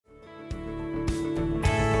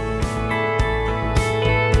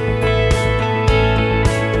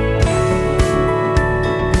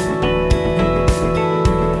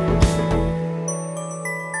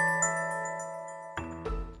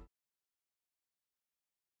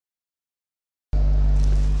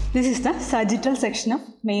This is the sagittal section of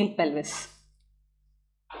male pelvis.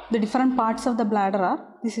 The different parts of the bladder are,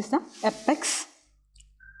 this is the apex,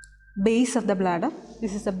 base of the bladder,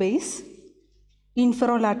 this is the base,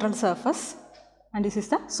 inferolateral surface, and this is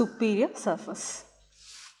the superior surface.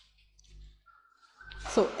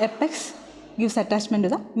 So, apex gives attachment to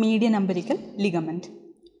the median umbilical ligament.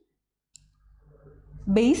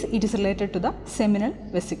 Base, it is related to the seminal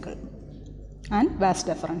vesicle and vas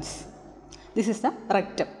deferens. This is the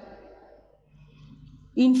rectum.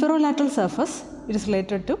 Inferolateral surface, it is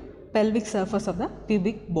related to pelvic surface of the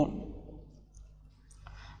pubic bone.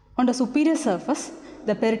 On the superior surface,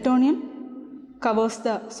 the peritoneum covers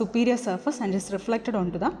the superior surface and is reflected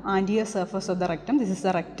onto the anterior surface of the rectum. This is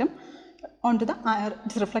the rectum. It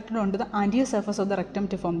is reflected onto the anterior surface of the rectum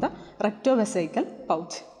to form the rectovesical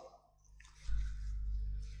pouch.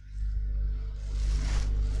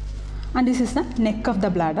 And this is the neck of the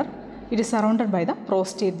bladder. It is surrounded by the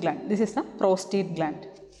prostate gland. This is the prostate gland.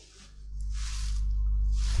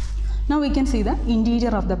 Now we can see the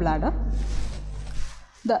interior of the bladder.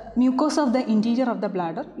 The mucosa of the interior of the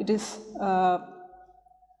bladder, it is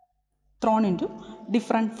thrown into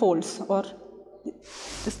different folds, or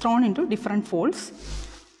is thrown into different folds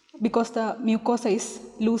because the mucosa is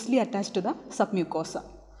loosely attached to the submucosa.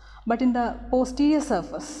 But in the posterior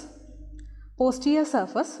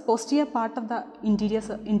part of the interior,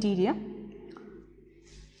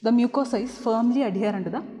 the mucosa is firmly adherent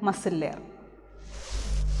to the muscle layer.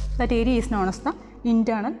 That area is known as the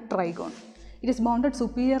internal trigone. It is bounded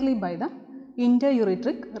superiorly by the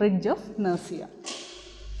interurethric ridge of Mercia.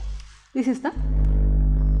 This is the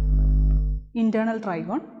internal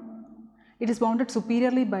trigone. It is bounded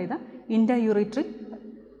superiorly by the interurethric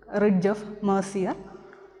ridge of Mercia,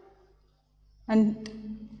 and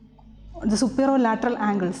the superolateral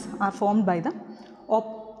angles are formed by the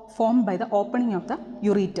opening of the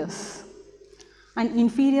ureters, and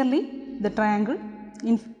inferiorly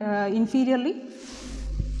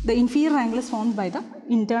the inferior angle is formed by the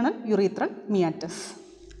internal urethral meatus.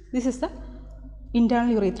 This is the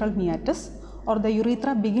internal urethral meatus, or the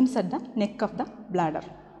urethra begins at the neck of the bladder.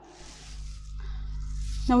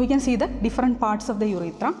 Now we can see the different parts of the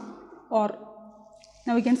urethra, or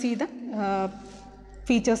now we can see the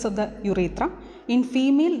features of the urethra. In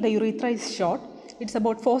female, the urethra is short. It is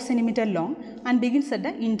about 4 cm long and begins at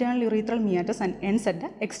the internal urethral meatus and ends at the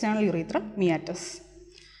external urethral meatus.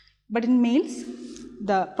 But in males,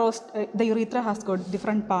 the urethra has got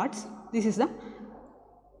different parts. This is the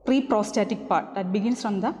pre-prostatic part that begins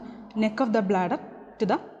from the neck of the bladder to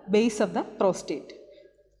the base of the prostate.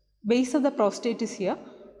 Base of the prostate is here,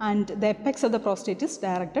 and the apex of the prostate is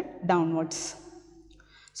directed downwards.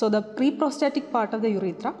 So the pre-prostatic part of the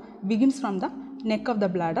urethra begins from the neck of the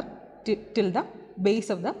bladder till the base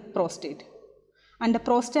of the prostate, and the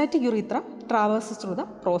prostatic urethra traverses through the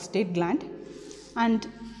prostate gland. And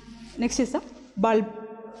next is the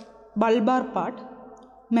bulbar part,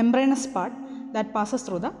 membranous part that passes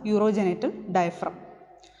through the urogenital diaphragm.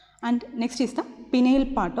 And next is the pineal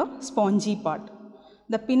part or spongy part.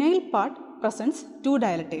 The pineal part presents 2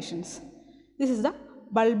 dilatations. This is the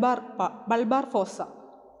bulbar fossa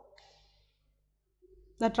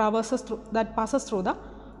that passes through the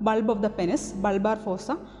bulb of the penis, bulbar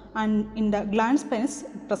fossa, and in the glans penis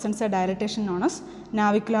presents a dilatation known as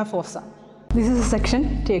navicular fossa. This is a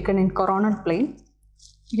section taken in coronal plane.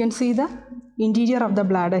 You can see the interior of the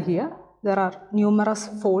bladder here. There are numerous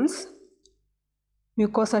folds.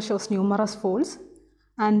 Mucosa shows numerous folds,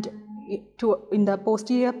 and in the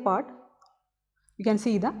posterior part you can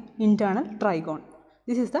see the internal trigone.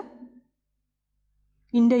 This is the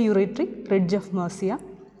interurethric ridge of Mercia,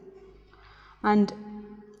 and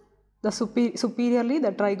superiorly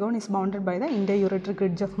the trigone is bounded by the interurethric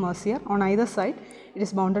ridge of Mercia. On either side it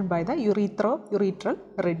is bounded by the urethral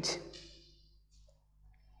ridge.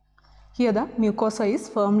 Here the mucosa is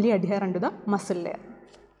firmly adherent to the muscle layer.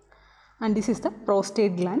 And this is the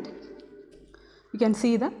prostate gland. You can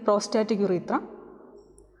see the prostatic urethra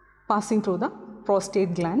passing through the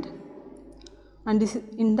prostate gland, and this is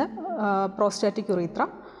in the prostatic urethra.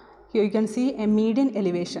 Here you can see a median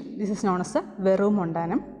elevation. This is known as the verum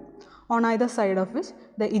montanum, on either side of which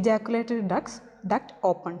the ejaculatory duct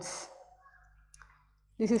opens.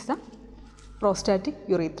 This is the prostatic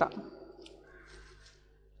urethra.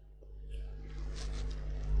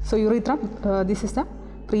 So urethra, this is the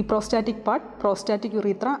pre-prostatic part, prostatic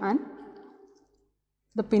urethra, and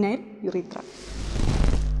the penile urethra.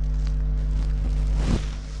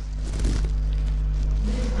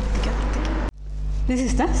 This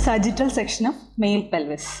is the sagittal section of male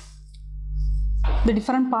pelvis. The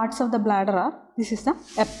different parts of the bladder are, this is the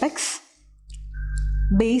apex,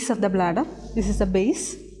 base of the bladder. This is the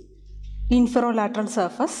base, inferolateral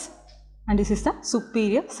surface, and this is the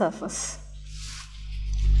superior surface.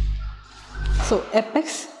 So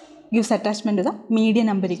apex gives attachment to the median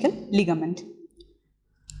umbilical ligament.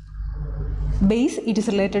 Base, it is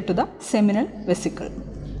related to the seminal vesicle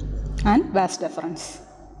and vas deferens.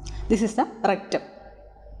 This is the rectum.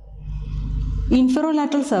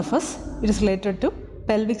 Inferolateral surface, it is related to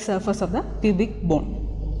pelvic surface of the pubic bone.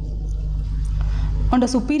 On the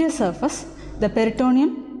superior surface, the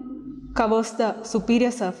peritoneum covers the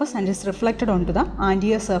superior surface and is reflected onto the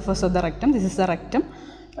anterior surface of the rectum. This is the rectum.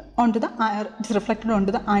 It is reflected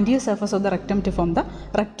onto the anterior surface of the rectum to form the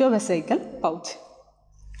rectovesical pouch.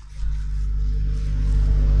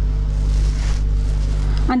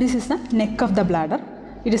 And this is the neck of the bladder.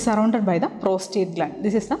 It is surrounded by the prostate gland.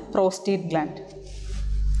 This is the prostate gland.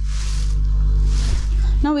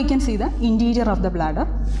 Now we can see the interior of the bladder.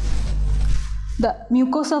 The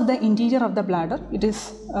mucosa of the interior of the bladder, it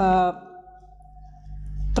is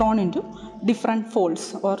thrown into different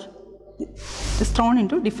folds, or is thrown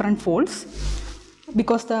into different folds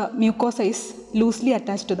because the mucosa is loosely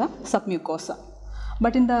attached to the submucosa.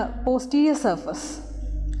 But in the posterior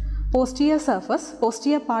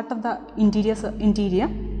part of the interior,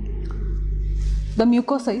 the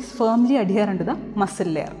mucosa is firmly adherent to the muscle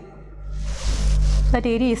layer. That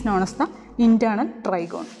area is known as the internal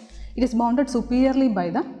trigone. It is bounded superiorly by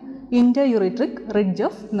the interurethric ridge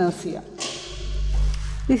of Mercia.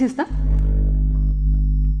 This is the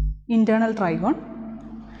internal trigone.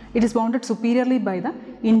 It is bounded superiorly by the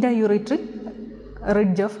interurethric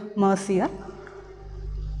ridge of Mercia,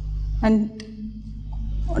 and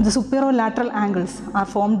the superolateral angles are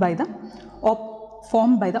formed by the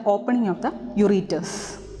opening of the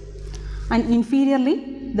ureters, and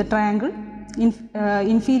inferiorly the triangle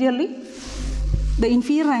the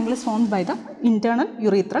inferior angle is formed by the internal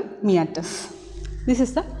urethral meatus. This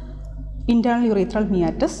is the internal urethral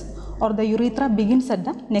meatus, or the urethra begins at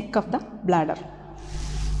the neck of the bladder.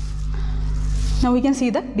 Now we can see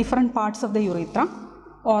the different parts of the urethra,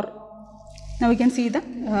 or now we can see the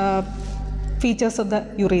features of the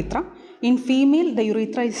urethra. In female, the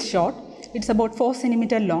urethra is short. It's about 4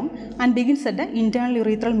 cm long and begins at the internal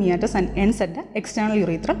urethral meatus and ends at the external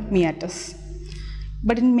urethral meatus.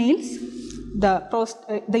 But in males,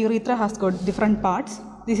 the urethra has got different parts.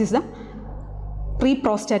 This is the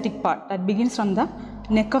pre-prostatic part that begins from the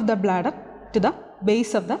neck of the bladder to the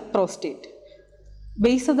base of the prostate.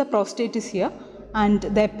 Base of the prostate is here, and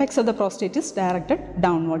the apex of the prostate is directed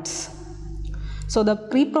downwards. So the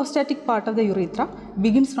pre-prostatic part of the urethra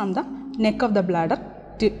begins from the neck of the bladder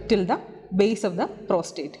till the base of the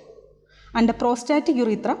prostate, and the prostatic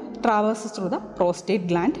urethra traverses through the prostate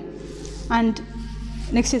gland. And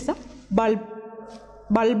next is the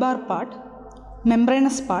bulbar part,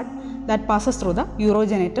 membranous part that passes through the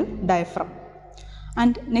urogenital diaphragm.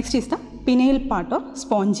 And next is the pineal part or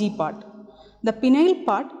spongy part. The pineal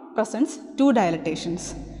part presents 2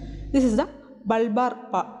 dilatations. This is the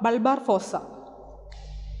bulbar fossa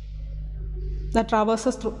that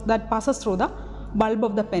passes through the bulb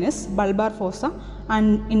of the penis, bulbar fossa,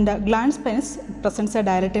 and in the glans penis presents a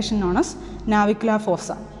dilatation known as navicular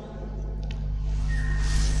fossa.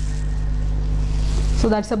 So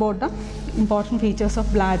that's about the important features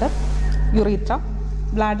of bladder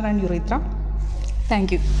and urethra.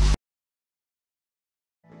 Thank you.